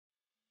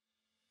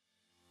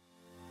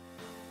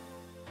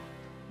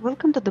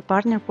Welcome to the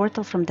Partner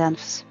Portal from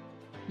Danfoss.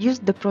 Use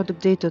the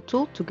Product Data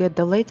tool to get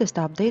the latest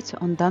updates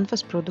on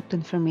Danfoss product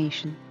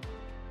information.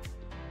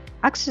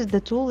 Access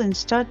the tool and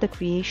start the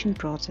creation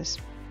process.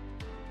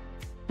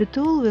 The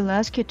tool will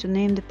ask you to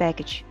name the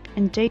package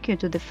and take you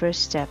to the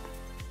first step.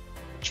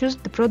 Choose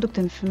the product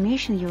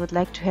information you would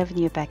like to have in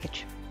your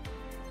package.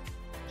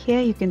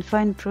 Here you can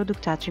find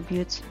product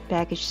attributes,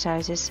 package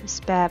sizes,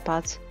 spare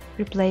parts,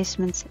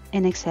 replacements,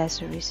 and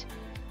accessories,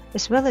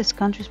 as well as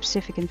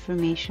country-specific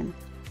information.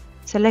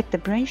 Select the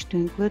branch to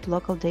include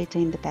local data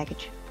in the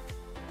package.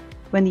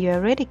 When you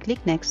are ready, click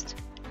Next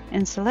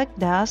and select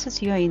the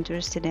assets you are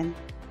interested in.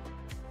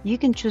 You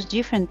can choose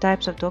different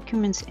types of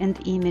documents and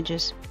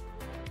images.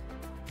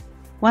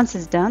 Once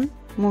it's done,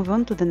 move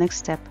on to the next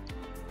step.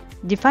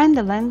 Define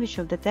the language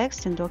of the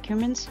text and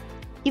documents.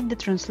 If the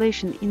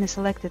translation in a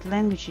selected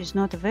language is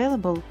not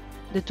available,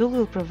 the tool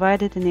will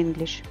provide it in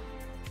English.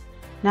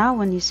 Now,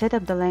 when you set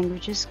up the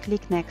languages,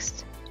 click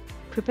Next.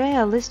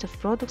 Prepare a list of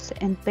products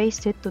and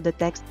paste it to the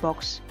text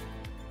box.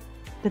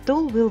 The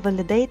tool will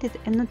validate it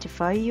and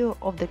notify you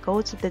of the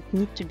codes that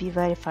need to be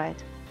verified.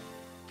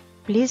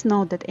 Please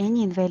note that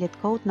any invalid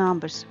code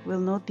numbers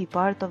will not be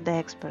part of the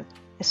export,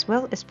 as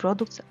well as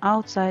products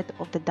outside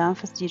of the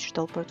Danfoss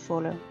digital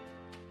portfolio.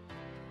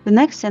 The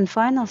next and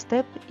final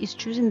step is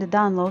choosing the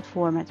download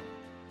format.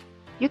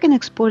 You can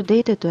export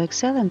data to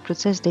Excel and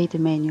process data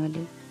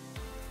manually.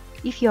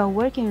 If you are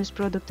working with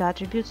product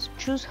attributes,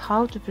 choose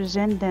how to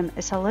present them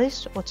as a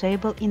list or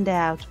table in the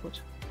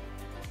output.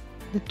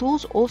 The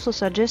tools also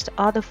suggest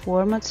other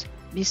formats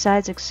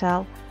besides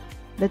Excel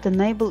that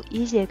enable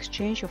easy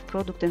exchange of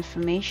product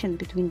information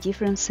between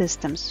different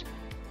systems.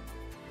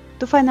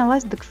 To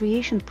finalize the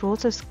creation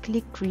process,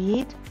 click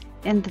Create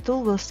and the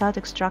tool will start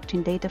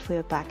extracting data for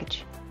your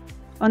package.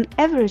 On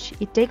average,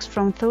 it takes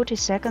from 30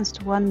 seconds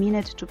to 1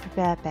 minute to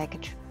prepare a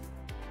package.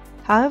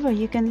 However,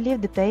 you can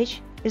leave the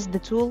page as the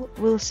tool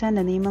will send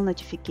an email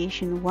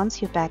notification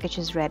once your package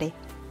is ready.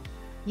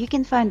 You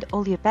can find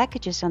all your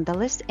packages on the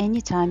list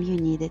anytime you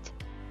need it.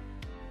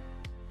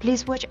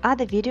 Please watch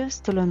other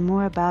videos to learn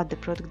more about the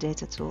Product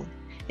Data tool,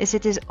 as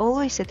it is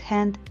always at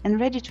hand and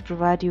ready to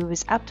provide you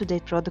with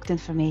up-to-date product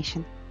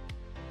information.